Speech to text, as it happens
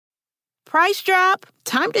Price drop?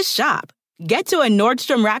 Time to shop. Get to a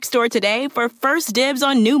Nordstrom Rack store today for first dibs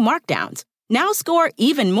on new markdowns. Now score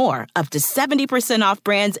even more, up to 70% off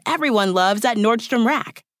brands everyone loves at Nordstrom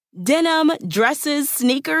Rack. Denim, dresses,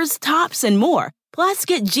 sneakers, tops, and more. Plus,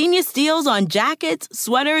 get genius deals on jackets,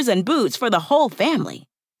 sweaters, and boots for the whole family.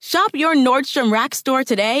 Shop your Nordstrom Rack store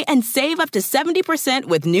today and save up to 70%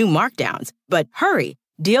 with new markdowns. But hurry,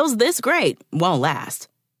 deals this great won't last.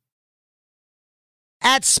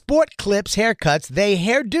 At Sport Clips Haircuts, they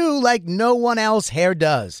hairdo like no one else hair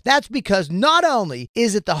does. That's because not only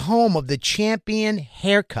is it the home of the champion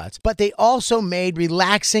haircuts, but they also made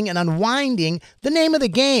relaxing and unwinding the name of the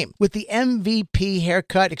game. With the MVP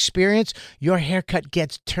haircut experience, your haircut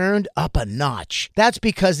gets turned up a notch. That's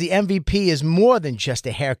because the MVP is more than just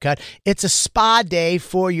a haircut. It's a spa day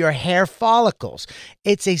for your hair follicles.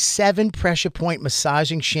 It's a 7 pressure point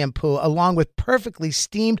massaging shampoo along with perfectly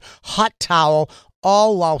steamed hot towel,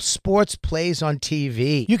 all while sports plays on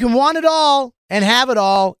TV. You can want it all and have it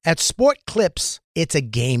all at Sport Clips. It's a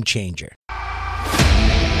game changer.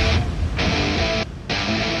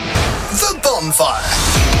 The Bonfire.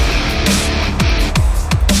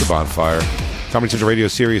 The Bonfire. Comedy Central Radio,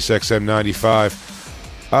 Sirius XM 95.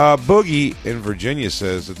 Boogie in Virginia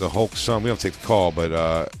says that the Hulk son, we don't take the call,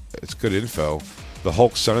 but it's good info. The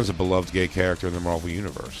Hulk son is a beloved gay character in the Marvel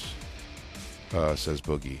Universe, says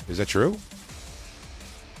Boogie. Is that true?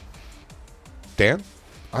 Dan?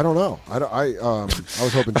 I don't know. I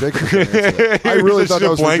was hoping Jacob was going to answer that. I really thought that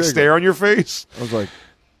was a blank stare on your face. I was like,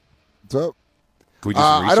 what's up? Can we do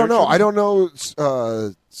some I don't know. research? I don't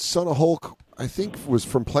know. Son of Hulk, I think, was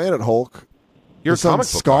from Planet Hulk. Your his son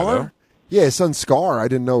comic book guy, Scar? though. Yeah, his son Scar, I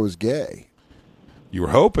didn't know was gay. You were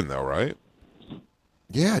hoping, though, right?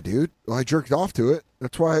 Yeah, dude. Well, I jerked off to it.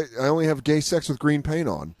 That's why I only have gay sex with green paint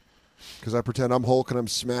on. Because I pretend I'm Hulk and I'm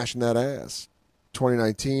smashing that ass.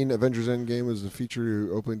 2019 Avengers Endgame was a feature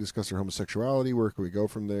to openly discuss their homosexuality. Where can we go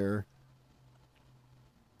from there?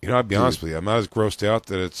 You know, I'll be honest with you. I'm not as grossed out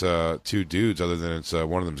that it's two dudes, other than it's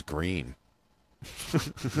one of them's green.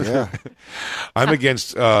 Yeah. I'm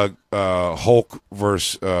against Hulk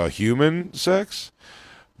versus human sex,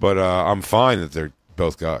 but I'm fine that they're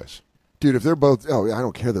both guys. Dude, if they're both... Oh, I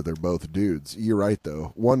don't care that they're both dudes. You're right,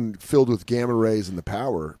 though. One filled with gamma rays and the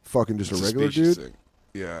power. Fucking just It's a regular species dude. thing.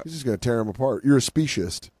 Yeah. He's just going to tear them apart. You're a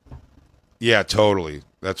speciesist. Yeah, totally.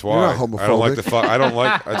 That's why You're not I don't like homophobic. the fuck. I don't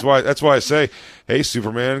like. That's why I say, hey,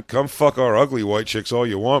 Superman, come fuck our ugly white chicks all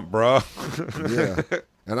you want, bruh. Yeah.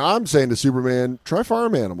 And I'm saying to Superman, try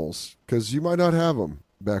farm animals, because you might not have them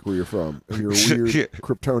back where you're from. And you're a weird Yeah.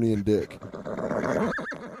 Kryptonian dick.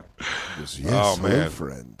 Yes, Oh, hello, man.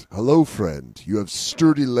 friend. Hello, friend. You have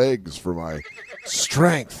sturdy legs for my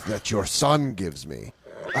strength that your son gives me.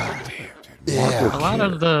 Yeah. A lot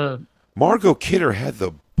of the Margot Kidder had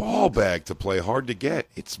the ball bag to play hard to get.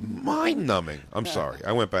 It's mind numbing. I'm sorry,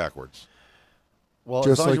 I went backwards. Well,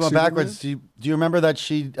 Just as long like as you went Superman? backwards, do you remember that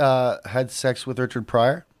she had sex with Richard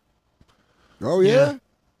Pryor? Oh, yeah?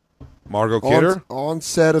 Margot Kidder. On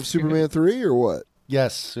set of Superman 3 or what?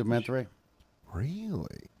 Yes, Superman 3.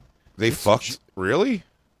 Really? They fucked. Really?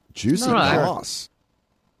 Juicy No, I- goss.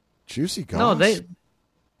 Juicy goss. no,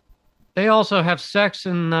 they also have sex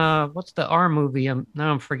in what's the R movie?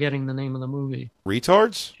 Now I'm forgetting the name of the movie.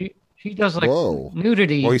 Retards? She does like Whoa.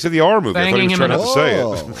 nudity. Well, he said the R movie. I thought he was Banging trying him not to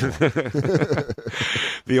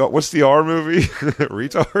say it. What's the R movie?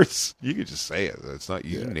 Retards? You could just say it. It's not.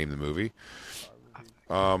 You can name the movie.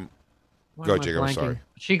 Why Go, am I Jacob. I'm blanking? sorry.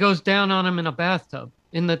 She goes down on him in a bathtub.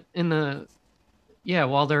 While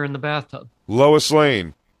they're in the bathtub. Lois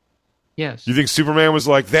Lane. Yes. You think Superman was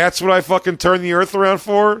like, "That's what I fucking turned the Earth around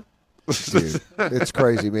for"? Dude, it's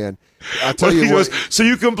crazy, man. I'll tell you He what. goes, so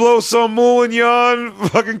you can blow some mool and yawn,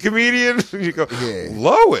 fucking comedian. And you go, Yeah.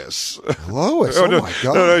 Lois. Lois, Oh, oh, no, my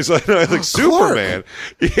God. No, he's like Clark. Superman.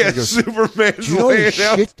 Yeah, He goes, Superman's Do you know the laying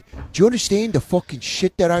out. shit? Do you understand the fucking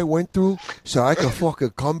shit that I went through so I can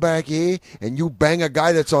fucking come back here and you bang a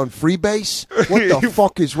guy that's on Freebase? What the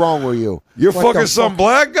fuck is wrong with you? You're What fucking the some fuck?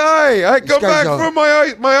 black guy. I come guy's back a- from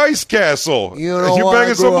my ice castle. You and know you what? banging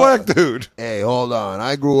I some grew black up- dude. Hey, hold on.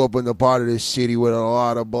 I grew up in the part of this city with a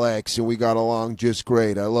lot of blacks, and we got along just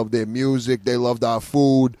great. I loved their music. They loved our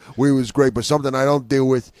food. We was great. But something I don't deal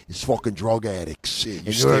with is fucking drug addicts. Yeah, you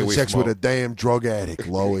and stay you're having away sex from with all- a damn drug addict,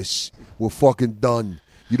 Lois. We're fucking done.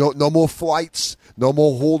 You don't. No more flights. No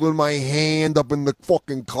more holding my hand up in the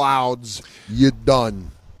fucking clouds. You're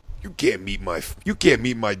done. You can't meet my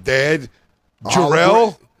dad, Hologram-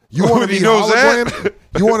 Jarrell. You want to He meet knows hologram? that?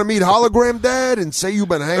 You want to meet hologram dad and say you've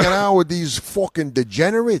been hanging out with these fucking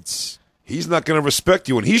degenerates? He's not going to respect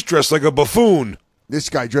you, and he's dressed like a buffoon. This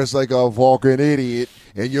guy dressed like a fucking idiot,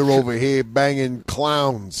 and you're over here banging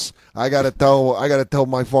clowns. I gotta tell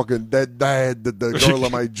my fucking dead dad that the girl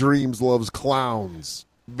of my dreams loves clowns.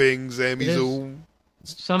 Bing, Zammy, It is. Zoom.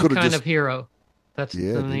 Some Could've kind just- of hero. That's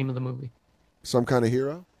Yeah, the dude. name of the movie. Some kind of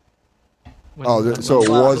hero. When, Oh, so it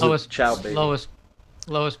wasn't- Lois, Chow baby.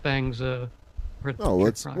 Lois bangs Oh,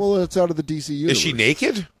 it's out of the DC universe. Is she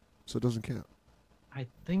naked? So it doesn't count. I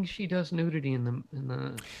think she does nudity in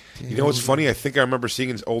the. You know what's funny? I think I remember seeing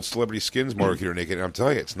in old Celebrity Skins Motor Hero naked, and I'm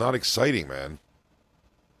telling you, it's not exciting, man.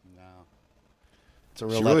 No. It's a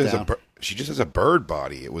real She really has letdown. she just has a bird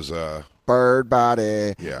body. It was Bird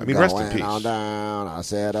body. Yeah, I mean, rest in going peace. on down. I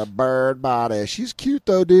said a bird body. She's cute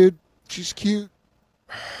though, dude. She's cute.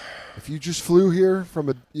 If you just flew here from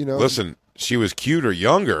a, Listen, she was cute or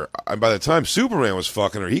younger. And by the time Superman was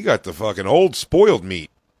fucking her, he got the fucking old spoiled meat.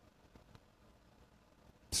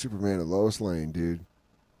 Superman and Lois Lane, dude.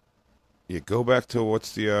 You go back to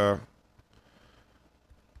what's the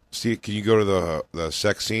see? Can you go to the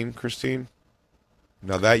sex scene, Christine?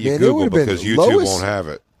 Now that you Man, it Google would've been because YouTube Lois- won't have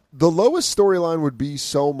it. The Lois storyline would be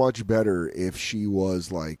so much better if she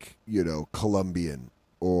was like, Colombian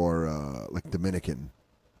or like Dominican.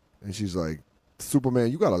 And she's like,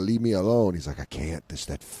 Superman, you gotta leave me alone. He's like, I can't. This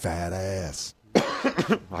that fat ass.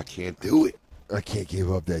 I can't do it. I can't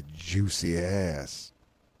give up that juicy ass.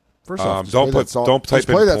 First off, just don't play that song- don't type just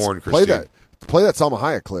play in that- porn, Play Christine. that Salma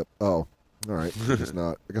Hayek clip. Oh, all right. I guess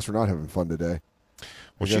not. I guess we're not having fun today.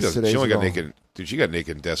 Well, I she guess does. She today's only got wrong. naked. Dude, she got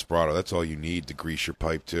naked in Desperado. That's all you need to grease your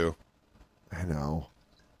pipe to. I know.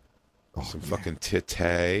 Oh, Some yeah. fucking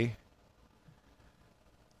titty.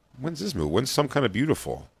 When's this movie? When's Some Kind of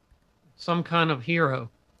Beautiful? Some kind of hero.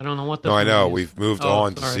 I don't know what. No, I know. movie is. We've moved Oh,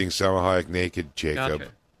 on to sorry. seeing Salma Hayek naked, Jacob.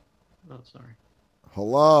 Gotcha. Oh, sorry.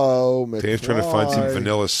 Hello, Dan's trying to find some McFly.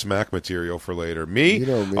 vanilla smack material for later. Me? You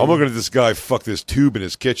know me. I'm looking at this guy fuck this tube in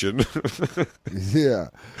his kitchen. Yeah.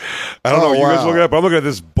 I don't know Oh, what you guys wow. looking at, but I'm looking at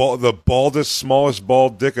this the baldest, smallest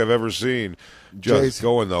bald dick I've ever seen. Just Jay's-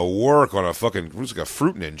 going to work on a fucking, looks like a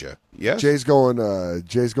fruit ninja. Yes? Jay's going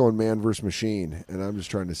man versus machine, and I'm just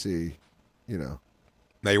trying to see, Now,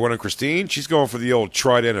 you want on Christine? She's going for the old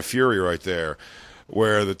Trident of Fury right there,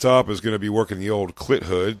 where the top is going to be working the old clit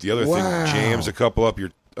hood. The other Wow. thing jams a couple up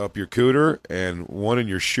your cooter and one in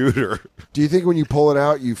your shooter. Do you think when you pull it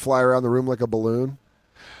out, you fly around the room like a balloon?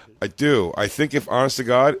 I do. I think if, honest to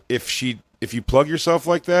God, if you plug yourself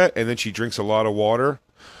like that and then she drinks a lot of water,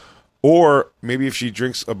 or maybe if she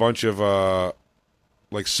drinks a bunch of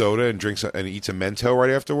like soda and eats a Mento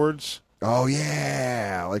right afterwards, Oh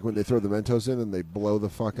yeah, like when they throw the Mentos in and they blow the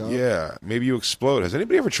fuck up. yeah, maybe you explode. Has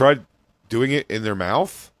anybody ever tried doing it in their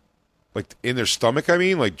mouth, like in their stomach? I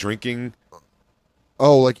mean, like drinking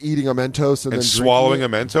Oh, like eating a Mentos and and then swallowing a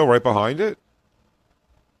drinking Mento right behind it.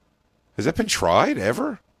 Has that been tried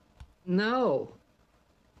ever? No.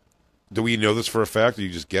 Do we know this for a fact? Or are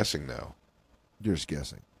you just guessing now? it? You're just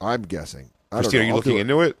guessing. I'm guessing. I don't Christine, know. are you I'll looking do it.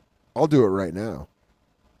 into it? I'll do it right now.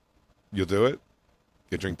 You'll do it?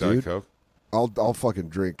 You drink Diet Dude. Coke? I'll fucking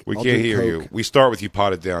drink. We I'll can't drink hear you. Coke. We start with you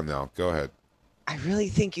potted down now. Go ahead. I really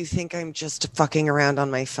think you think I'm just fucking around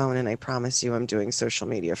on my phone, and I promise you I'm doing social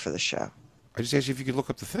media for the show. I just asked you if you could look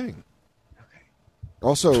up the thing.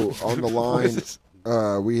 Also on the What is line,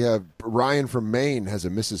 this? we have Ryan from Maine has a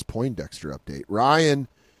Mrs. Poindexter update. Ryan,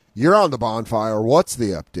 you're on the bonfire. What's the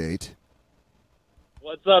update?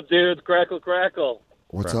 What's up, dudes? Crackle, crackle.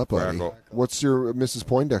 What's Crack- up, buddy? crackle. What's your Mrs.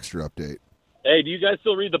 Poindexter update? Hey, do you guys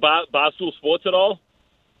still read the Barstool Sports at all?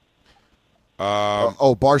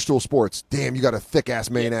 Oh, Barstool Sports. Damn, you got a thick ass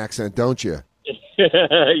Maine accent, don't you?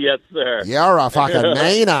 Yes, sir. You're a fucking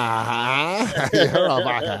Mainer, huh?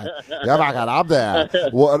 You're fucking up there.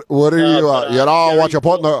 What are you? What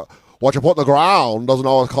you put in the ground doesn't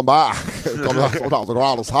always come back. Sometimes the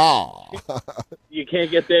ground is hard. You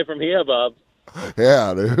can't get there from here, Bob.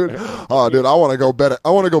 Yeah, dude. Oh, dude, I want to go bet.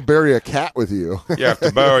 I want to go bury a cat with you. You have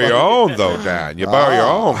to bury your own, though, Dan. You bury your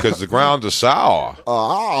own because the ground is sour.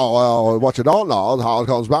 Oh, well, what you don't know is how it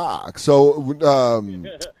comes back. So,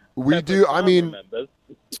 we do. I mean, Remembers.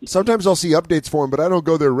 sometimes I'll see updates for him, but I don't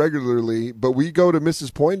go there regularly. But we go to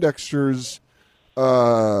Mrs. Poindexter's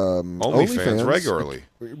OnlyFans regularly.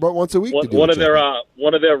 but once a week. to do One a of their check-in.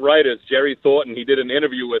 one of their writers, Jerry Thornton, he did an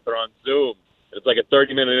interview with her on Zoom. It's like a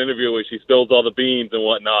 30-minute interview where she spills all the beans and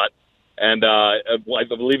whatnot. And I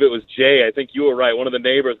believe it was Jay. I think you were right. One of the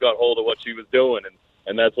neighbors got hold of what she was doing,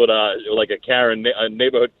 and that's what like a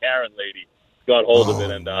neighborhood Karen lady got hold of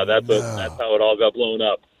it, and that's how it all got blown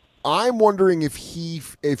up. I'm wondering if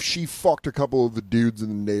she fucked a couple of the dudes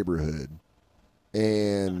in the neighborhood,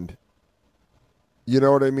 and you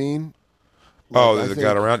know what I mean. Like, That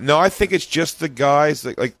got around. No, I think it's just the guys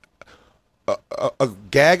that, like a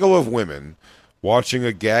gaggle of women watching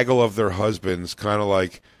a gaggle of their husbands, kind of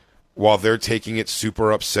like while they're taking it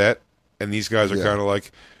super upset, and these guys are kind of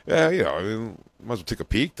like, yeah, I mean, might as well take a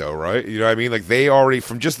peek though, right? You know what I mean? Like they already,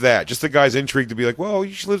 from just the guy's intrigue to be like, well,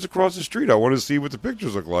 she lives across the street. I want to see what the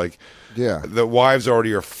pictures look like. Yeah. The wives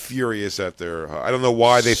already are furious at their. I don't know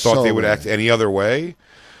why they thought they would act any other way.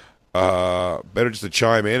 Better just to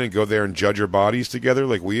chime in and go there and judge our bodies together,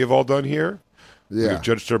 like we have all done here. Yeah. We've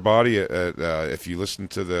judged our body at if you listen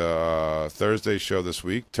to the Thursday show this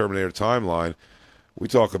week, Terminator Timeline. We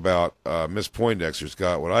talk about Miss Poindexter's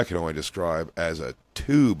got what I can only describe as a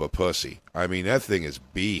tube of pussy. I mean, that thing is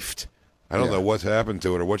beefed. I don't know what's happened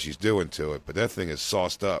to it or what she's doing to it, but that thing is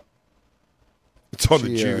sauced up. It's on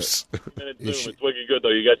the juice. It's wicked good, though.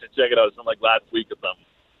 You guys should check it out. It's something like last week or something.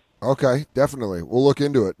 Okay, definitely. We'll look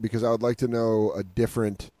into it because I would like to know a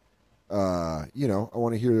different, I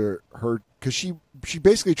want to hear her, because she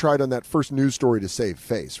basically tried on that first news story to save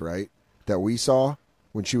face, right? That we saw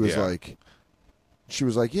when she was like,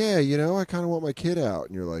 yeah, I kind of want my kid out.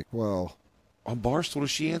 And you're like, well. On Barstool,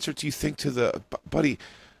 does she answer, do you think, to the, buddy,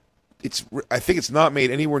 I think it's not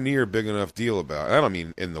made anywhere near a big enough deal about it. I don't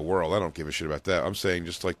mean in the world. I don't give a shit about that. I'm saying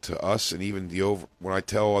just like to us and even when I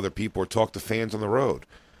tell other people or talk to fans on the road.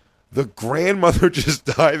 The grandmother just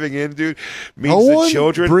diving in, dude, means the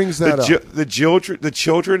children brings that up. The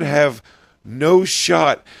children have no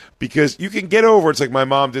shot because you can get over. It's like my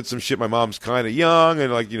mom did some shit. My mom's kind of young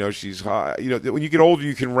and like she's high. When you get older,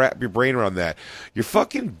 you can wrap your brain around that. Your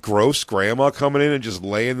fucking gross grandma coming in and just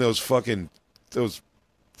laying those fucking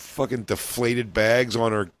deflated bags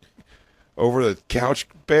on her over the couch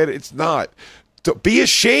bed. It's not. Be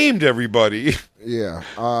ashamed, everybody. Yeah.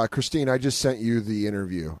 Christine, I just sent you the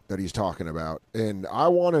interview that he's talking about. And I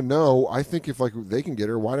want to know, I think if they can get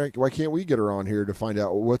her, why can't we get her on here to find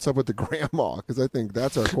out what's up with the grandma? Because I think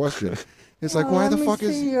that's our question. It's like, why the fuck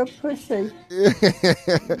is... your pussy.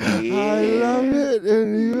 I love it.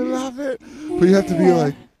 And you love it. But you have to be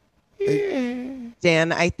like...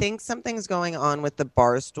 Dan, I think something's going on with the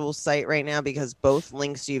Barstool site right now because both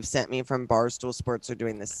links you've sent me from Barstool Sports are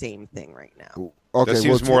doing the same thing right now. Okay, that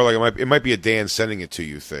seems more like it might be a Dan sending it to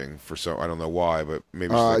you thing for I don't know why, but maybe.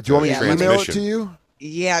 Do you want me to email it to you?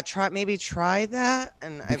 Yeah, try that,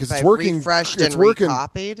 and because I've refreshed and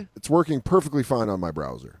recopied. It's working perfectly fine on my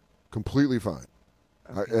browser, completely fine.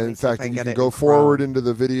 Okay, in fact, you can go forward into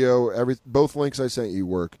the video. Both links I sent you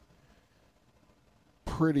work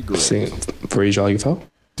pretty great. For each all you felt?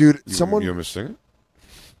 Dude, you want me to sing it?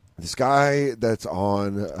 This guy that's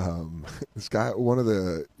on, one of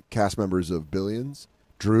the cast members of Billions,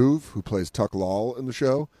 Drew, who plays Tuck Lal in the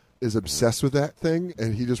show, is obsessed with that thing,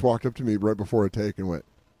 and he just walked up to me right before a take and went,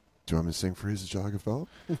 "Do you want me to sing Freeze Jagerfeld?"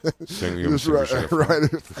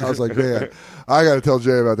 Right. I was like, man, I got to tell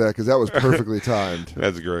Jay about that because that was perfectly timed.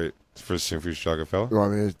 That's great. For sing Freeze Jagerfeld? You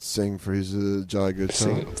want me to sing Freeze Jagerfeld?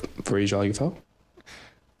 Sing Freeze Jagerfeld?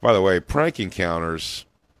 By the way, prank encounters,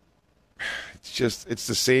 it's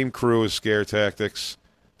the same crew as Scare Tactics.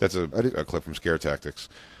 That's a clip from Scare Tactics.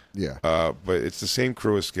 Yeah. But it's the same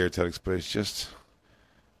crew as Scare Tactics, but it's just,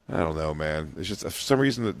 I don't know, man. It's just, for some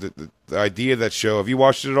reason, the idea of that show, have you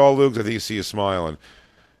watched it at all, Luke? I think you see you smiling.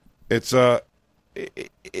 It's, to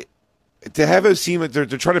have it seem like they're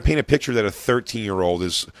trying to paint a picture that a 13-year-old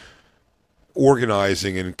is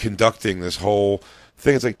organizing and conducting this whole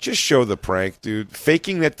thing. It's like, just show the prank, dude.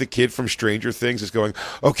 Faking that the kid from Stranger Things is going,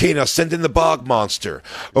 okay, now send in the bog monster.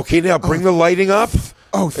 Okay, now bring the lighting up.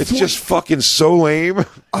 It's just fucking so lame.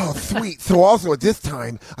 Oh, sweet. So also at this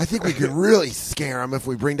time, I think we could really scare him if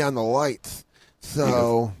we bring down the lights.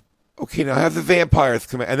 So... Okay, now have the vampires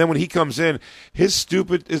come in. And then when he comes in, his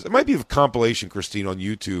stupid... It might be a compilation, Christine, on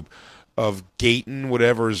YouTube of Gayton,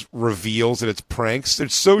 whatever's reveals that it's pranks.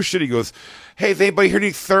 It's so shitty. He goes, hey, is anybody here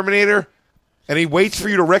need Terminator? And he waits for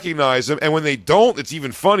you to recognize them. And when they don't, it's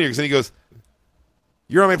even funnier because then he goes,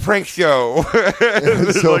 you're on my prank show.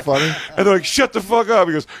 It's so funny. And they're like, shut the fuck up.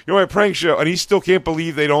 He goes, you're on my prank show. And he still can't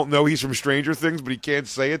believe they don't know he's from Stranger Things, but he can't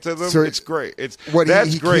say it to them. So it's great. That's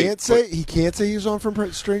great. He can't say he's on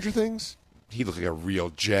from Stranger Things? He looks like a real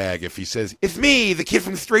jag if he says, it's me, the kid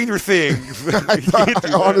from Stranger Things.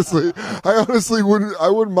 I honestly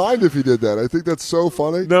wouldn't mind if he did that. I think that's so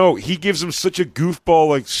funny. No, he gives him such a goofball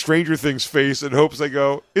like Stranger Things face and hopes they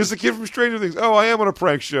go, is the kid from Stranger Things? Oh, I am on a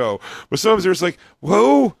prank show. But sometimes they're just like,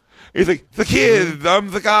 whoa. He's like, the kid,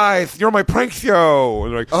 I'm the guy, you're on my prank show.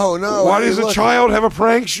 And they're like, oh no. Why does a child have a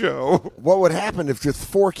prank show? What would happen if just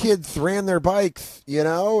 4 kids ran their bikes,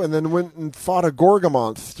 and then went and fought a Gorga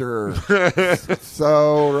monster?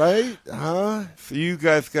 So, right? Huh? So you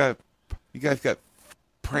guys got You guys got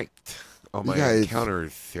pranked on my encounter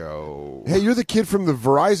show. Hey, you're the kid from the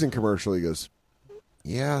Verizon commercial. He goes,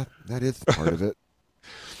 yeah, that is part of it.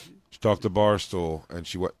 She talked to Barstool, and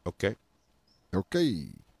she went, okay. Talks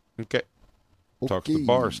to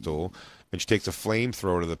Barstool, and she takes a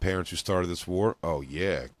flamethrower to the parents who started this war. Oh,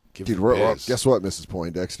 yeah. Dude, guess what, Mrs.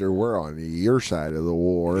 Poindexter? We're on your side of the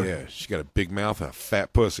war. Yeah, she got a big mouth and a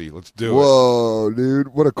fat pussy. Let's do it. Whoa, dude.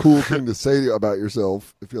 What a cool thing to say about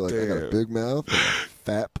yourself. If you're like, I got a big mouth and a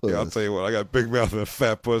fat pussy. Yeah, I'll tell you what. I got a big mouth and a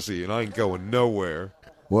fat pussy, and I ain't going nowhere.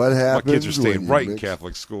 What happens? My kids are staying right in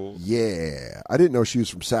Catholic schools. Yeah. I didn't know she was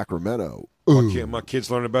from Sacramento. My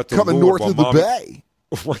kids learn about the Coming Lord north of the Bay.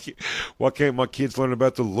 Why can't my kids learn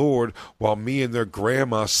about the Lord while me and their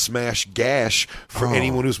grandma smash gash for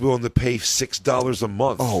anyone who's willing to pay $6 a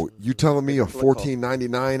month? Oh, you telling me a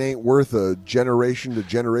 $14.99 ain't worth a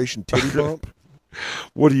generation-to-generation titty bump?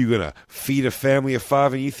 What are you gonna feed a family of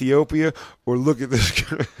 5 in Ethiopia, or look at this?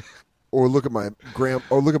 Or look at my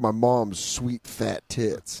look at my mom's sweet fat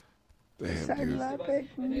tits. Damn, dude.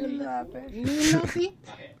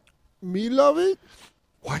 Me love it.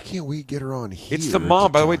 Why can't we get her on here? It's the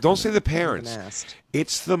mom, by the way. Don't say the parents.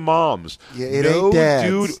 It's the moms. Yeah, it ain't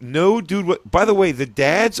dads. Dude. By the way, the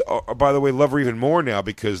dads, love her even more now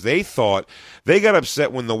because they thought they got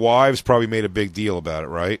upset when the wives probably made a big deal about it,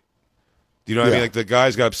 right? Do you know what I mean? Like the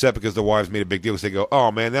guys got upset because the wives made a big deal because they go,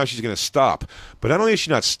 oh, man, now she's going to stop. But not only has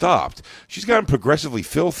she not stopped, she's gotten progressively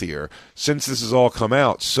filthier since this has all come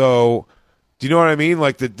out. So... do you know what I mean?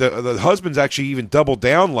 Like the husbands actually even double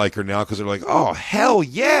down like her now because they're like, oh, hell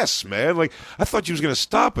yes, man. Like, I thought she was going to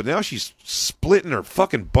stop, but now she's splitting her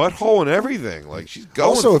fucking butthole and everything. Like, she's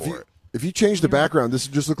going for it. If you change the background, this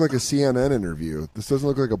would just look like a CNN interview. This doesn't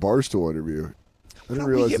look like a Barstool interview. I didn't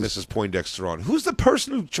realize get Mrs. Poindexter on. Who's the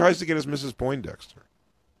person who tries to get us Mrs. Poindexter?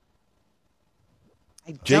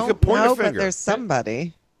 I Jacob don't know, Pointerfinger. but there's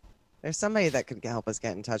somebody. There's somebody that could help us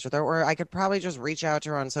get in touch with her, or I could probably just reach out to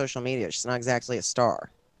her on social media. She's not exactly a star.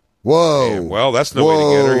 Whoa. Damn, well, that's no way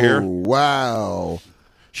to get her here. Wow.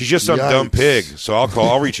 She's just some dumb pig, so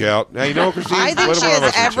I'll reach out. Now, you know, Christine? I think she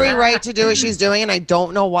has every right to do what she's doing, and I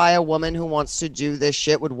don't know why a woman who wants to do this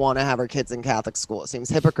shit would want to have her kids in Catholic school. It seems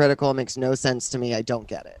hypocritical. It makes no sense to me. I don't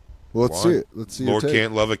get it. Well, let's see it. Let's see. Lord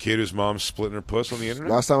can't love a kid whose mom's splitting her puss on the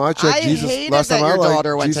internet. Last time I checked, I hated that your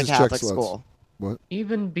daughter went to Catholic school. What?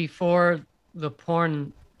 Even before the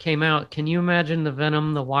porn came out, can you imagine the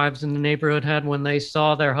venom the wives in the neighborhood had when they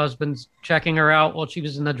saw their husbands checking her out while she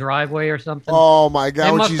was in the driveway or something? Oh my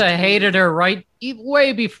God! They must have hated her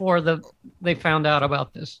way before they found out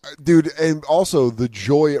about this, dude. And also the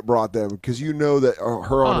joy it brought them, because you know that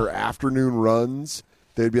her on her afternoon runs,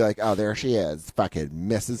 they'd be like, "Oh, there she is, fucking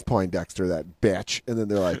Mrs. Poindexter, that bitch." And then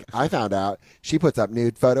they're like, "I found out she puts up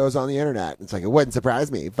nude photos on the internet." It's like, it wouldn't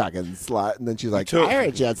surprise me, fucking slut. And then she's like, "I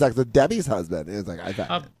heard she had sex with Debbie's husband." And it's like, I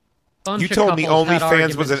found it. You told me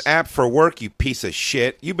OnlyFans was an app for work, you piece of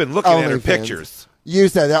shit. You've been looking at her pictures. You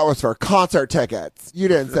said that was for concert tickets. You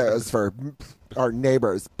didn't say it was for our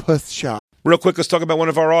neighbor's puss shop. Real quick, let's talk about one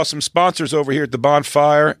of our awesome sponsors over here at the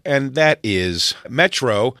Bonfire, and that is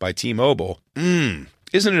Metro by T-Mobile.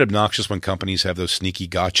 Isn't it obnoxious when companies have those sneaky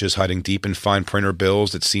gotchas hiding deep in fine printer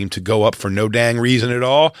bills that seem to go up for no dang reason at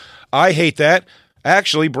all? I hate that.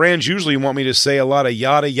 Actually, brands usually want me to say a lot of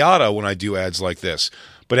yada yada when I do ads like this.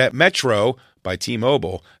 But at Metro by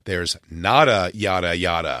T-Mobile, there's nada yada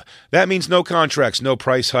yada. That means no contracts, no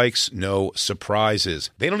price hikes, no surprises.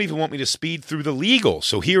 They don't even want me to speed through the legal,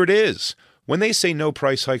 so here it is. When they say no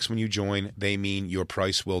price hikes when you join, they mean your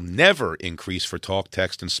price will never increase for talk,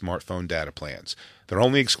 text, and smartphone data plans. Their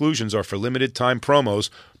only exclusions are for limited time promos,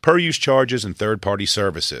 per-use charges, and third-party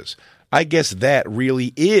services. I guess that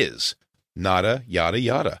really is nada yada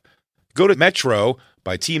yada. Go to Metro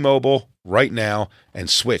by T-Mobile right now and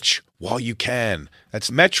switch while you can. That's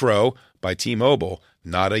Metro by T-Mobile,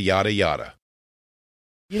 nada yada yada.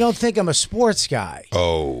 You don't think I'm a sports guy.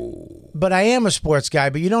 Oh. But I am a sports guy,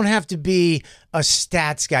 but you don't have to be a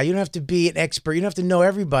stats guy. You don't have to be an expert. You don't have to know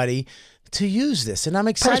everybody to use this. And I'm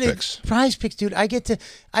excited. Prize Picks, dude. I get to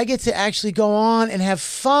actually go on and have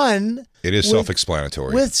fun. It is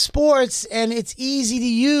self-explanatory. With sports, and it's easy to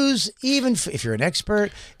use, even if you're an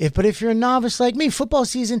expert. But if you're a novice like me, football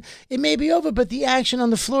season, it may be over, but the action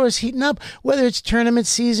on the floor is heating up. Whether it's tournament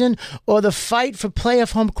season or the fight for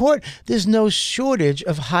playoff home court, there's no shortage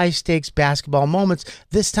of high-stakes basketball moments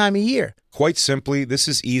this time of year. Quite simply, this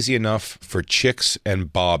is easy enough for Chicks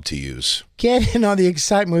and Bob to use. Get in on the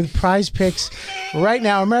excitement with Prize Picks right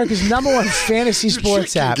now, America's #1 fantasy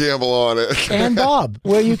sports app. Gamble on it. And Bob,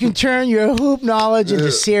 where you can turn your hoop knowledge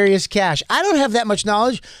into serious cash. I don't have that much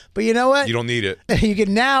knowledge, but you know what? You don't need it. You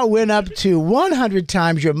can now win up to 100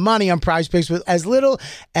 times your money on Prize Picks with as little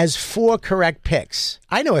as 4 correct picks.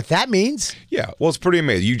 I know what that means. Yeah, well, it's pretty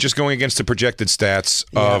amazing. You're just going against the projected stats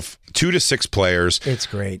of 2 to 6 players. It's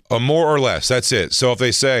great. More or less. That's it. So if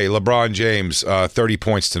they say LeBron James, 30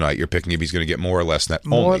 points tonight, you're picking if he's going to get more or less than that.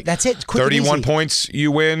 More, only. that's it. Quick 31 and easy. points,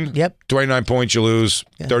 you win. Yep. 29 points, you lose.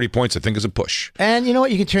 30 points, I think, is a push. And you know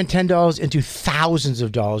what? You can turn $10 into thousands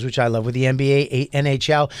of dollars, which I love, with the NBA,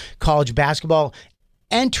 NHL, college basketball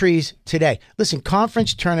entries today. Listen,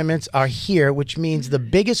 conference tournaments are here, which means the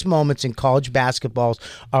biggest moments in college basketballs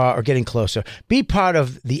are getting closer. Be part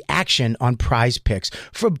of the action on Prize Picks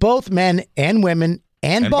for both men and women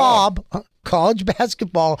and Bob. College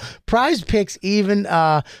basketball. Prize Picks even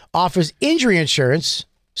offers injury insurance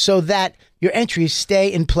so that your entries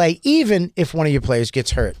stay in play even if one of your players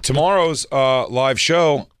gets hurt. Tomorrow's live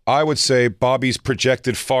show, I would say Bobby's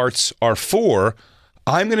projected farts are 4.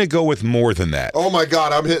 I'm going to go with more than that. Oh, my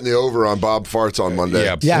God. I'm hitting the over on Bob Farts on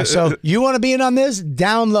Monday. Yeah, so you want to be in on this?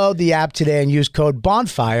 Download the app today and use code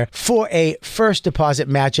BONFIRE for a first deposit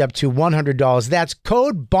match up to $100. That's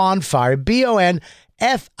code BONFIRE, BONFIRE,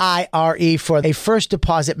 for a first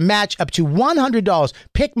deposit match up to $100.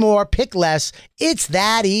 Pick more, pick less. It's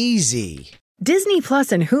that easy. Disney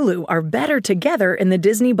Plus and Hulu are better together in the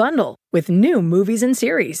Disney Bundle with new movies and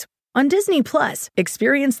series. On Disney Plus,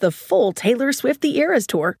 experience the full Taylor Swift The Eras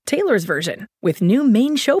Tour, Taylor's version, with new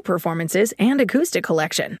main show performances and acoustic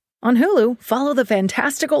collection. On Hulu, follow the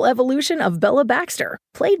fantastical evolution of Bella Baxter,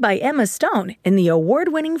 played by Emma Stone in the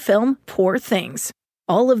award-winning film Poor Things.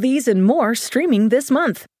 All of these and more streaming this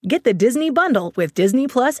month. Get the Disney Bundle with Disney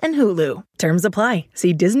Plus and Hulu. Terms apply.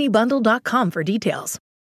 See DisneyBundle.com for details.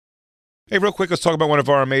 Hey, real quick, let's talk about one of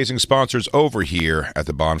our amazing sponsors over here at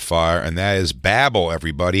the Bonfire, and that is Babbel,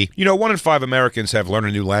 everybody. You know, 1 in 5 Americans have learned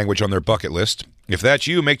a new language on their bucket list. If that's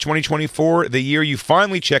you, make 2024 the year you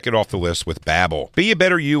finally check it off the list with Babbel. Be a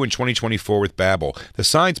better you in 2024 with Babbel, the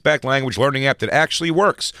science-backed language learning app that actually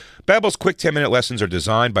works. Babbel's quick 10-minute lessons are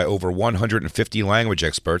designed by over 150 language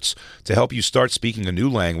experts to help you start speaking a new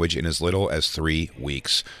language in as little as 3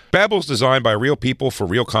 weeks. Babbel's designed by real people for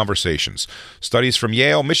real conversations. Studies from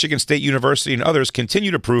Yale, Michigan State University, and others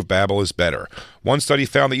continue to prove Babbel is better. One study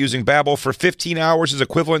found that using Babbel for 15 hours is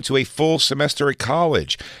equivalent to a full semester at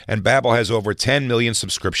college, and Babbel has over 10 million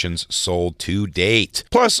subscriptions sold to date.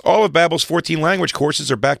 Plus, all of Babbel's 14 language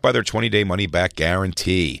courses are backed by their 20-day money-back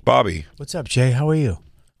guarantee. Bobby. What's up, Jay? How are you?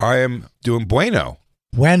 I am doing bueno.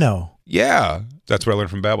 Bueno. Yeah, that's what I learned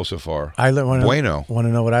from Babbel so far. I learned bueno. Want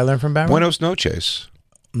to know what I learned from Babbel? Buenos noches.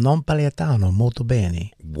 Non parliamo molto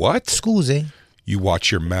bene. What? Scusi. You watch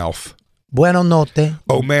your mouth. Buono notte.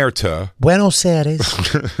 Omerta. Buenos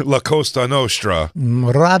Aires. La Costa Nostra.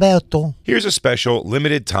 Roberto. Here's a special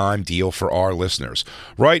limited time deal for our listeners.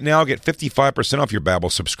 Right now, get 55% off your Babbel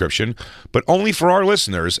subscription, but only for our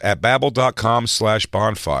listeners at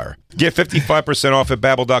Babbel.com/bonfire. Get 55% off at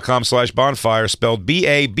Babbel.com/bonfire, spelled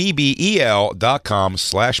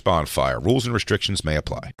BABBEL.com/bonfire. Rules and restrictions may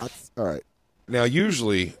apply. All right. Now,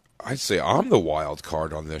 usually, I'd say I'm the wild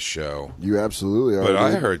card on this show. You absolutely are. But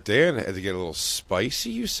I dude. heard Dan had to get a little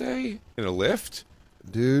spicy, you say, in a lift?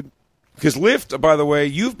 Dude. Because Lyft, by the way,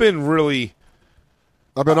 you've been really...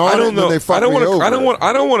 I've been on I it don't and know. then they fucked me over. I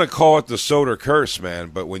don't want to call it the Soder curse,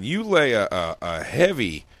 man, but when you lay a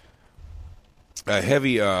heavy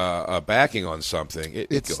backing on something, it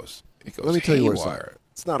goes Let me tell you what it's haywire. like.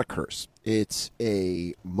 It's not a curse. It's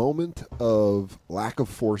a moment of lack of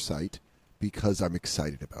foresight because I'm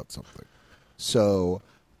excited about something. So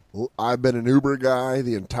I've been an Uber guy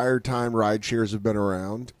the entire time ride shares have been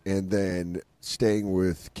around, and then staying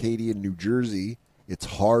with Katie in New Jersey, it's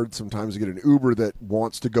hard sometimes to get an Uber that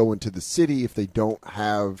wants to go into the city if they don't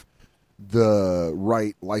have the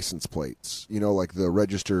right license plates, like the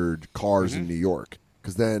registered cars in New York.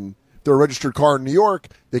 Because then if they're a registered car in New York,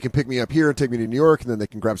 they can pick me up here and take me to New York, and then they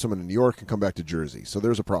can grab someone in New York and come back to Jersey. So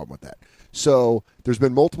there's a problem with that. So there's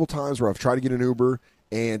been multiple times where I've tried to get an Uber,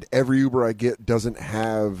 and every Uber I get doesn't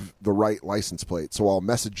have the right license plate. So I'll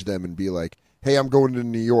message them and be like, hey, I'm going to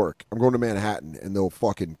New York. I'm going to Manhattan. And they'll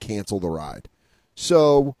fucking cancel the ride.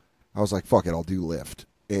 So I was like, fuck it, I'll do Lyft.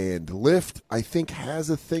 And Lyft, I think, has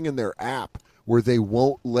a thing in their app where they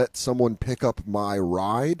won't let someone pick up my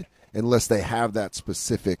ride unless they have that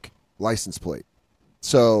specific license plate.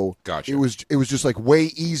 So gotcha. It was just like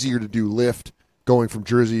way easier to do Lyft going from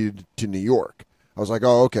Jersey to New York. I was like,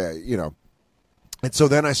 oh, okay, And so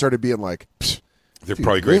then I started being like, they're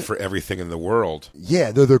probably great for everything in the world.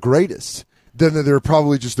 Yeah, they're the greatest. then they're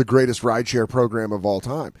probably just the greatest rideshare program of all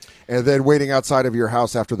time. And then waiting outside of your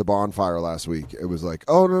house after the bonfire last week, it was like,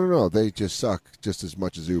 oh, no, they just suck just as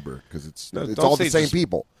much as Uber because it's all the same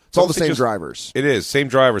people. It's all the same drivers. It is, same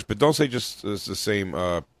drivers, but don't say just it's the same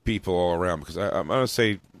people all around because I'm going to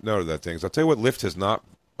say no to that thing. I'll tell you what Lyft has not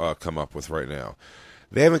come up with right now.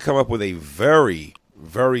 They haven't come up with a very,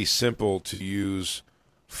 very simple-to-use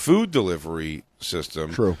food delivery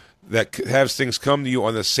system. True. That has things come to you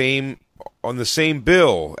on the same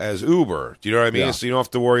bill as Uber. Do you know what I mean? Yeah. So you don't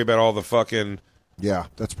have to worry about all the fucking. Yeah,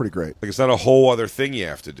 that's pretty great. Like it's not a whole other thing you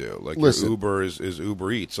have to do. Like Listen, your Uber is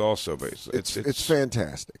Uber Eats also, basically. It's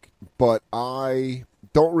fantastic, but I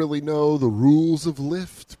don't really know the rules of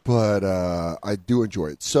Lyft, but I do enjoy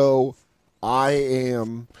it. So I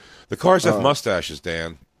am. The cars have mustaches,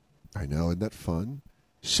 Dan. I know, isn't that fun?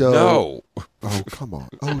 So no. Oh, come on.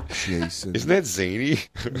 Oh, Jason. Isn't that zany?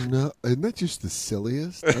 No, isn't that just the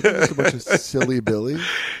silliest? I think it's a bunch of silly Billy.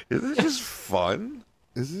 Isn't it just fun?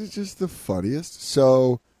 Isn't it just the funniest?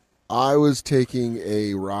 So I was taking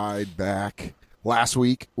a ride back last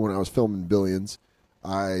week when I was filming Billions.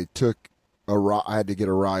 I had to get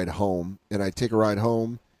a ride home, and I take a ride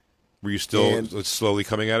home. Were you still slowly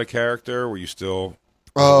coming out of character? Were you still...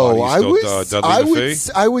 Oh, I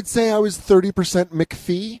would say I was 30%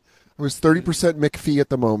 McPhee. I was 30% McPhee at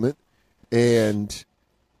the moment, and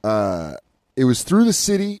it was through the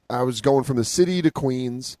city. I was going from the city to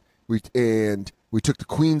Queens, we took the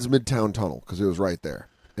Queens Midtown Tunnel because it was right there,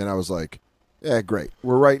 and I was like, "Yeah, great,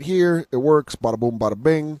 we're right here. It works. Bada boom, bada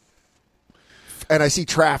bing." And I see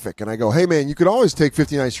traffic, and I go, "Hey, man, you could always take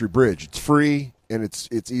 59th Street Bridge. It's free and it's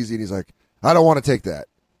easy." And he's like, "I don't want to take that."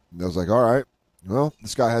 And I was like, "All right. Well,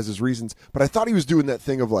 this guy has his reasons." But I thought he was doing that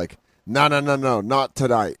thing of like, no, not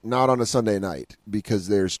tonight, not on a Sunday night, because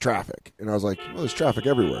there's traffic. And I was like, well, there's traffic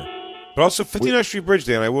everywhere. But also, 59th Street Bridge,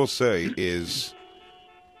 Dan, I will say, is...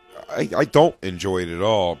 I don't enjoy it at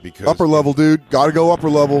all because... Upper level, dude. Got to go upper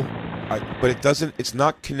level. But it doesn't... It's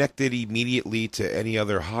not connected immediately to any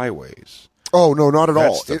other highways. Oh, no, not at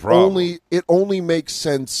all. It only makes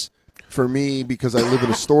sense for me because I live in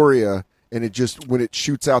Astoria... And it just, when it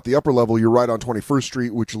shoots out the upper level, you're right on 21st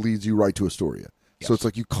Street, which leads you right to Astoria. Yes. So it's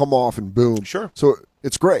like you come off and boom. Sure. So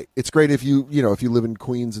it's great. It's great if you live in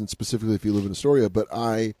Queens and specifically if you live in Astoria. But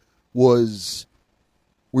we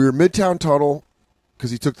were Midtown Tunnel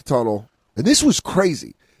because he took the tunnel. And this was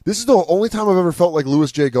crazy. This is the only time I've ever felt like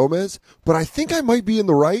Luis J. Gomez. But I think I might be in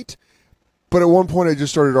the right. But at one point I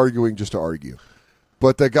just started arguing just to argue.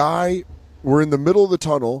 But we're in the middle of the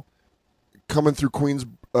tunnel coming through Queens,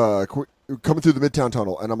 coming through the Midtown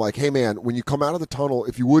Tunnel, and I'm like, hey, man, when you come out of the tunnel,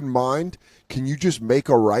 if you wouldn't mind, can you just make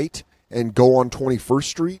a right and go on 21st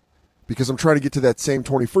Street? Because I'm trying to get to that same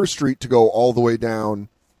 21st Street to go all the way down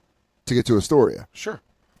to get to Astoria. Sure.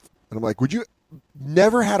 And I'm like,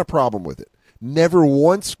 never had a problem with it. Never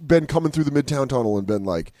once been coming through the Midtown Tunnel and been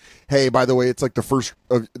like, hey, by the way, it's like the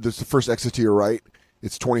first exit to your right.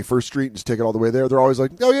 It's 21st Street. Just take it all the way there. They're always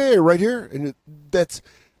like, oh, yeah, right here. And that's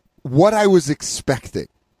what I was expecting.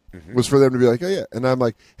 Was for them to be like, oh, yeah. And I'm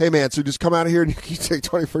like, hey, man, so just come out of here and you take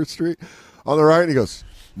 21st Street on the right? And he goes,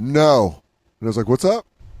 no. And I was like, what's up?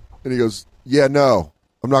 And he goes, yeah, no,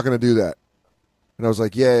 I'm not going to do that. And I was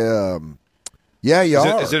like, yeah, you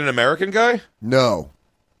are. Is it an American guy? No.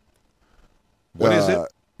 What is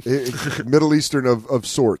it? Middle Eastern of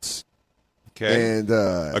sorts. Okay. And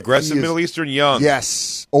aggressive Middle Eastern, young.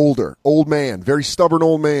 Yes, old man, very stubborn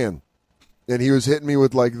old man. And he was hitting me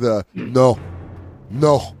with like the no.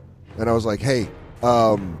 And I was like, hey,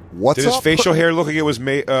 what's up? Did his facial hair look like it was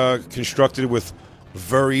constructed with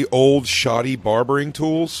very old, shoddy barbering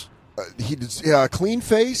tools? He did, clean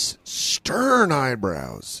face, stern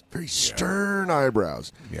eyebrows. Very stern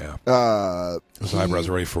eyebrows. Yeah. Those eyebrows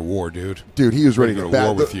are ready for war, dude. Dude, he was ready to go to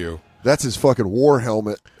war with you. That's his fucking war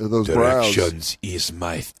helmet. Those Directions brows. is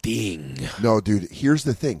my thing. No, dude, here's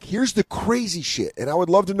the thing. Here's the crazy shit. And I would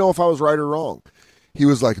love to know if I was right or wrong. He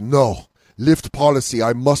was like, no. Lyft policy,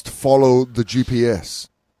 I must follow the GPS.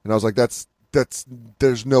 And I was like,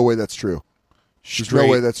 there's no way that's true. There's no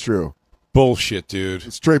way that's true. Bullshit, dude.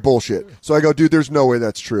 It's straight bullshit. So I go, dude, there's no way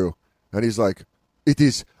that's true. And he's like, it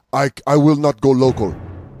is, I will not go local.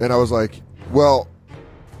 And I was like, well,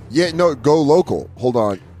 yeah, no, go local. Hold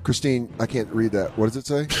on. Christine, I can't read that. What does it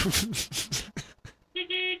say?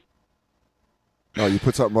 Oh, you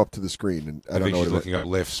put something up to the screen. And I don't know what she's looking up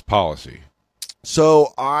Lyft's policy.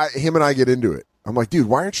 So him and I get into it. I'm like, dude,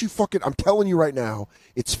 why aren't you fucking... I'm telling you right now,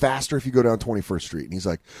 it's faster if you go down 21st Street. And he's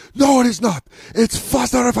like, no, it is not. It's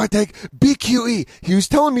faster if I take BQE. He was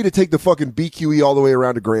telling me to take the fucking BQE all the way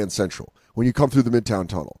around to Grand Central, when you come through the Midtown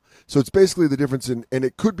Tunnel. So it's basically the difference in, and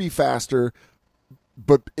it could be faster,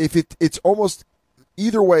 but if it's almost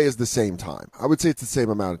either way is the same time. I would say it's the same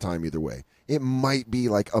amount of time either way. It might be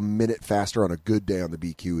like a minute faster on a good day on the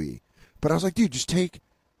BQE. But I was like, dude, just take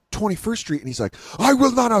 21st Street. And he's like, I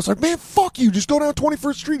will not. I was like, man, fuck you. Just go down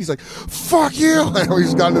 21st Street. He's like, fuck you. And we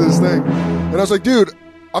just got into this thing. And I was like, dude,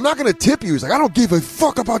 I'm not going to tip you. He's like, I don't give a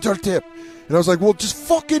fuck about your tip. And I was like, well, just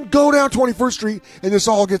fucking go down 21st Street and this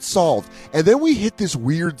all gets solved. And then we hit this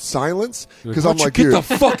weird silence because I'm like, get dude, the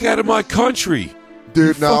fuck out of my country,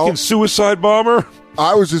 dude. You no, fucking suicide bomber.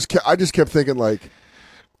 I just kept thinking like,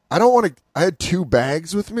 I don't want to. I had 2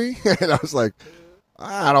 bags with me, and I was like,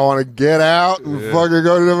 I don't want to get out and fucking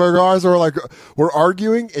go to different cars. So we're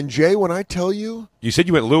arguing, and Jay, when I tell you, you said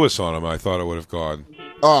you went Lewis on him. I thought I would have gone.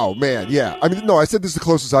 Oh, man, yeah. I mean, no, I said this is the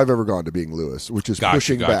closest I've ever gone to being Lewis, which is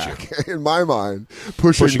pushing back. In my mind,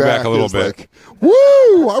 pushing back a little bit. Like,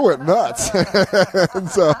 woo! I went nuts. And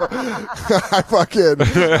so I'm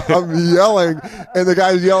yelling, and the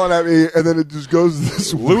guy's yelling at me, and then it just goes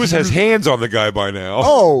this Lewis has hands on the guy by now.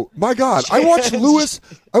 Oh, my God. I watched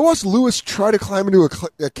Lewis try to climb into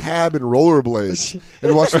a cab in rollerblades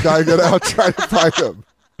and watch the guy get out trying to fight him.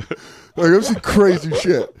 Like, it was some crazy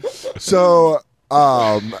shit. So...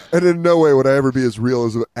 and in no way would I ever be as real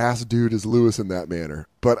as an ass dude as Lewis in that manner.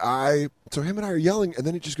 But so him and I are yelling, and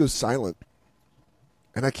then it just goes silent.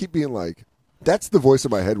 And I keep being like, that's the voice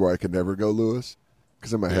in my head where I can never go Lewis.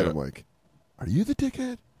 Because in my head I'm like, are you the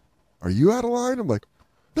dickhead? Are you out of line? I'm like,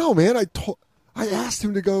 no, man, I asked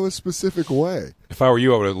him to go a specific way. If I were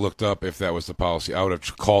you, I would have looked up if that was the policy. I would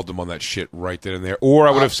have called them on that shit right then and there. Or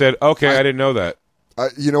I would have said, okay, I didn't know that.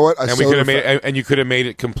 You know what? And you could have made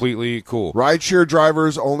it completely cool. Rideshare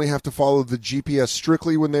drivers only have to follow the GPS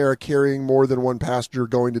strictly when they are carrying more than one passenger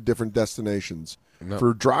going to different destinations. No.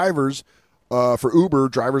 For drivers, for Uber,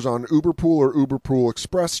 drivers on Uber Pool or Uber Pool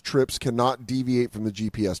Express trips cannot deviate from the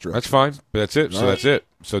GPS direction. That's fine. That's it. So that's it.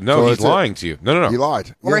 So no, he's lying to you. No. He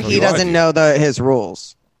lied. Or he doesn't know his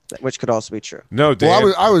rules. Which could also be true. No, Dan.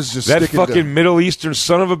 Well, I was just that fucking Middle Eastern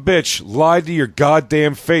son of a bitch lied to your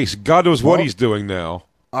goddamn face. God knows what he's doing now.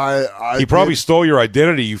 He probably stole your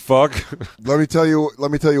identity. You fuck. Let me tell you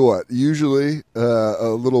what. Usually,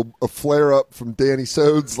 a flare up from Danny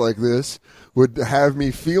Sodes like this would have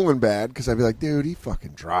me feeling bad because I'd be like, dude, he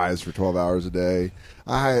fucking drives for 12 hours a day.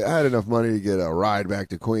 I had enough money to get a ride back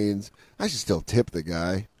to Queens. I should still tip the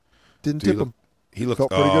guy. Didn't tip him. He looked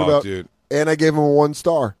pretty good about dude. And I gave him a 1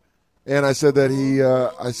 star. And I said that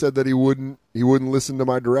he wouldn't listen to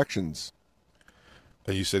my directions.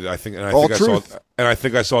 And you said I think I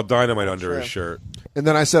saw dynamite under his shirt. And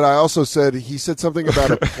then he said something about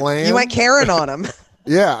a plan. You went Karen on him.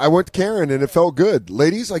 Yeah, I went Karen and it felt good.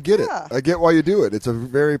 Ladies, I get it. I get why you do it. It's a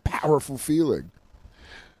very powerful feeling.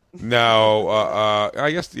 No, I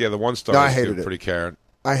guess the 1 star I hated it. Pretty Karen.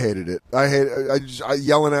 I hated it. I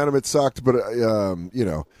yelling at him. It sucked, but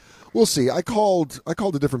we'll see. I called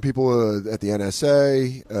the different people at the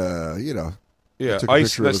NSA. Yeah,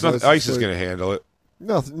 ICE. That's not ICE is going to handle it.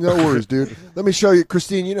 No worries, dude. Let me show you,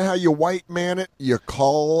 Christine. You know how you white man it? You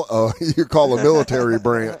call a military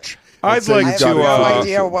branch. I'd like to. I have no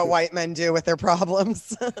idea what white men do with their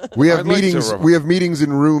problems. We have meetings. We have meetings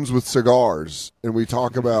in rooms with cigars, and we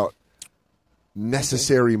talk about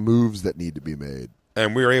necessary moves that need to be made.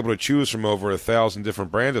 And we were able to choose from over 1,000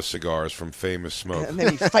 different brands of cigars from Famous Smoke. And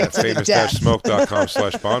then he fights to death.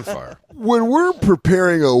 famous-smoke.com/bonfire. When we're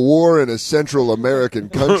preparing a war in a Central American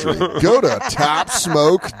country, go to Top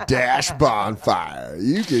Smoke-Bonfire.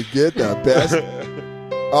 You can get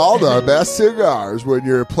all the best cigars when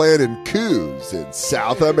you're planning coups in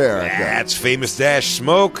South America. That's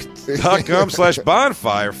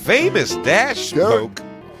famous-smoke.com/bonfire. Famous-smoke.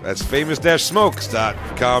 That's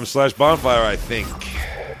famous-smokes.com/bonfire, I think.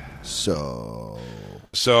 So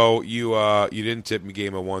you didn't tip me,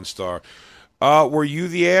 game a 1 star. Were you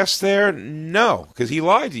the ass there? No, because he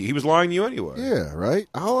lied to you. He was lying to you anyway. Yeah, right?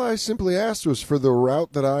 All I simply asked was for the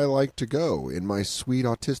route that I like to go in my sweet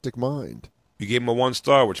autistic mind. You gave him a 1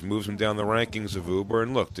 star, which moves him down the rankings of Uber.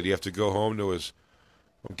 And look, did he have to go home to his,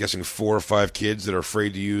 I'm guessing, 4 or 5 kids that are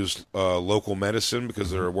afraid to use local medicine because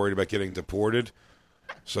they're worried about getting deported?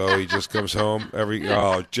 So he just comes home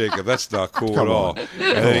Jacob, that's not cool at all.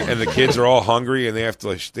 And the kids are all hungry, and they have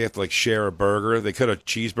to share a burger. They cut a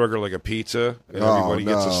cheeseburger like a pizza, and everybody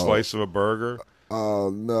gets a slice of a burger. Oh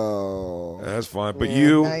no, that's fine. But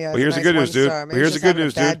here's the good news, dude. Here's the good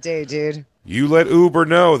news, dude. Bad day, dude. You let Uber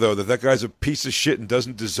know though that guy's a piece of shit and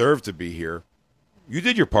doesn't deserve to be here. You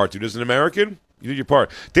did your part, dude. As an American, You did your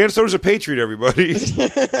part. Dan Soder's a patriot, everybody.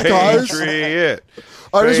 Patriot.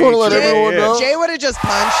 I just want to let everyone know. Jay would have just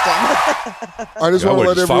punched him. I just want to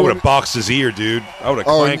let everyone. I would have boxed his ear, dude. I would have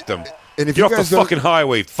clanked him. And if Get you off guys the fucking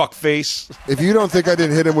highway, fuckface. If you don't think I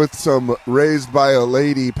didn't hit him with some raised by a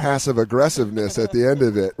lady passive aggressiveness at the end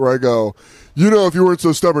of it, where I go, you know, if you weren't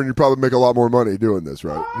so stubborn, you'd probably make a lot more money doing this,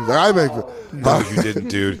 right? He's like, I make. No, you didn't,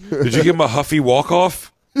 dude. Did you give him a huffy walk-off?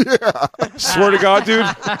 Yeah. Swear to God, dude.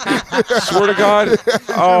 Swear to God.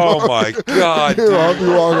 Oh, my God, dude. Huffy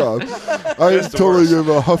walk-off. I totally give him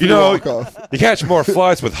a huffy walk-off. You catch more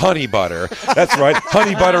flies with honey butter. That's right.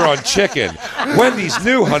 Honey butter on chicken. Wendy's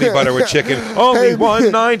new honey butter with chicken. Only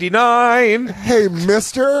 $1.99. Hey,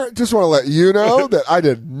 mister, just want to let you know that I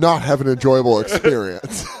did not have an enjoyable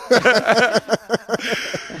experience.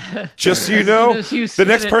 Just so you know, the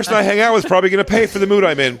next person I hang out with is probably going to pay for the mood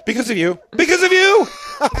I'm in. Because of you. Because of you!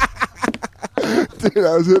 Dude,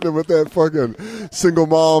 I was hitting him with that fucking single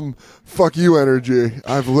mom fuck you energy.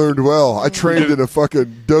 I've learned well. I trained in a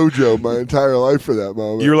fucking dojo my entire life for that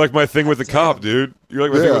moment. You're like my thing with the cop, dude. You're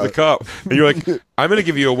like my thing with the cop. And you're like, I'm going to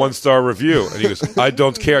give you a 1-star review. And he goes, I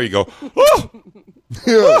don't care. You go, oh!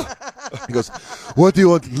 Yeah. He goes, what do you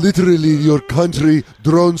want? Literally, your country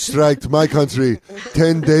drone striked my country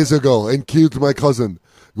 10 days ago and killed my cousin.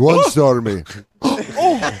 1-star me.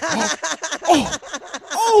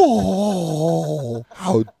 Oh,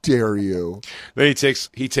 how dare you? Then he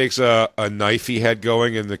takes a knife he had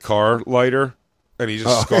going in the car lighter, and he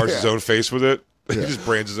just scars his own face with it. Yeah. He just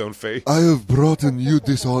brands his own face. I have brought in you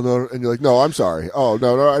dishonor. And you're like, no, I'm sorry. Oh,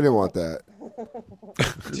 no, I didn't want that.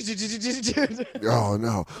 Oh,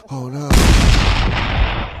 no. Oh, no.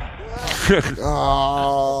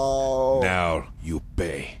 Oh. Now you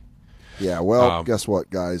pay. Yeah, well, guess what,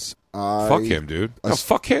 guys? Fuck him, dude. No,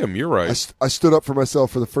 fuck him. You're right. I stood up for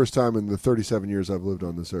myself for the first time in the 37 years I've lived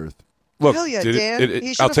on this earth. Look, Hell yeah, Dan.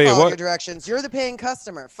 He should I'll have tell you followed what. your directions. You're the paying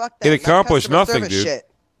customer. Fuck that. It accomplished nothing, dude. Shit.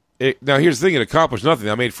 Now here's the thing: it accomplished nothing.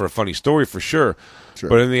 I made for a funny story for sure.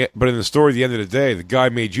 But in the story, at the end of the day, the guy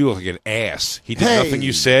made you look like an ass. He did nothing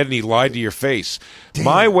you said, and he lied to your face. Damn.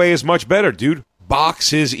 My way is much better, dude.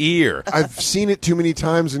 Box his ear. I've seen it too many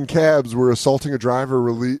times in cabs where assaulting a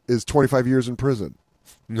driver is 25 years in prison.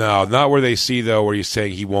 No, not where they see, though, where he's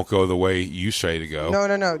saying he won't go the way you say to go.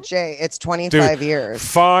 No, Jay. It's 25 years.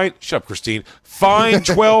 Fine. Shut up, Christine. Fine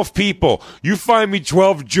 12 people. You find me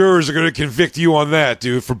 12 jurors are going to convict you on that,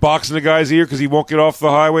 dude, for boxing the guy's ear because he won't get off the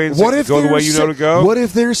highway and go the way you know to go? What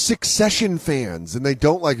if they're Succession fans and they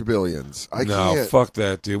don't like Billions? I can't. Fuck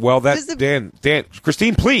that, dude. Well, Dan,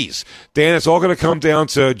 Christine, please. Dan, it's all going to come down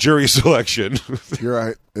to jury selection. You're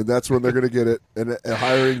right. And that's when they're going to get it. And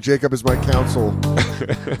hiring Jacob as my counsel.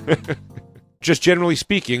 Just generally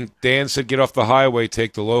speaking, Dan said, get off the highway,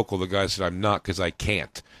 take the local. The guy said, I'm not because I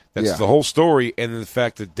can't. That's the whole story. And the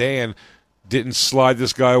fact that Dan didn't slide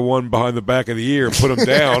this guy one behind the back of the ear and put him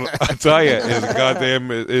down, I'll tell you,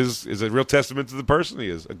 is a real testament to the person he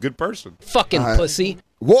is. A good person. Fucking pussy.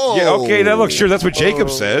 Whoa. Yeah, okay, now look, sure, that's what Jacob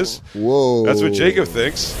says. Whoa. That's what Jacob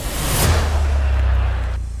thinks.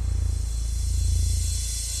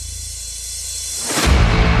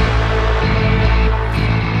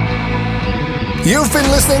 You've been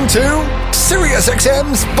listening to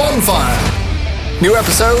SiriusXM's Bonfire. New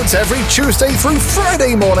episodes every Tuesday through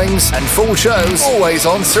Friday mornings and full shows always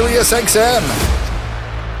on SiriusXM.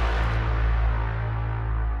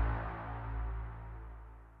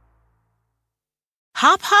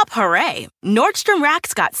 Hop, hop, hooray! Nordstrom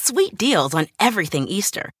Rack's got sweet deals on everything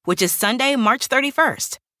Easter, which is Sunday, March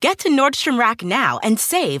 31st. Get to Nordstrom Rack now and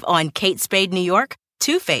save on Kate Spade New York,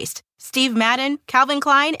 Too Faced, Steve Madden, Calvin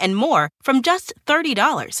Klein, and more from just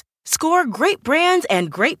 $30. Score great brands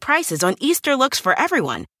and great prices on Easter looks for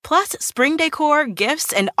everyone, plus spring decor,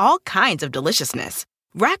 gifts, and all kinds of deliciousness.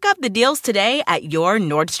 Rack up the deals today at your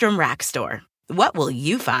Nordstrom Rack store. What will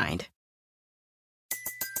you find?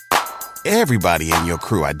 Everybody in your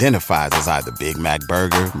crew identifies as either Big Mac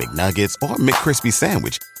Burger, McNuggets, or McCrispy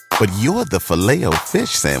Sandwich. But you're the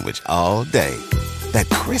Filet-O-Fish Sandwich all day. That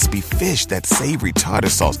crispy fish, that savory tartar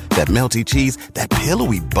sauce, that melty cheese, that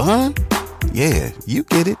pillowy bun. Yeah, you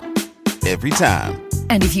get it. Every time.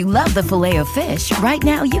 And if you love the Filet-O-Fish, right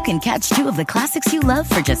now you can catch two of the classics you love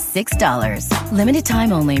for just $6. Limited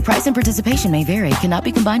time only. Price and participation may vary. Cannot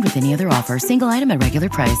be combined with any other offer. Single item at regular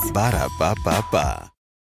price. Ba-da-ba-ba-ba.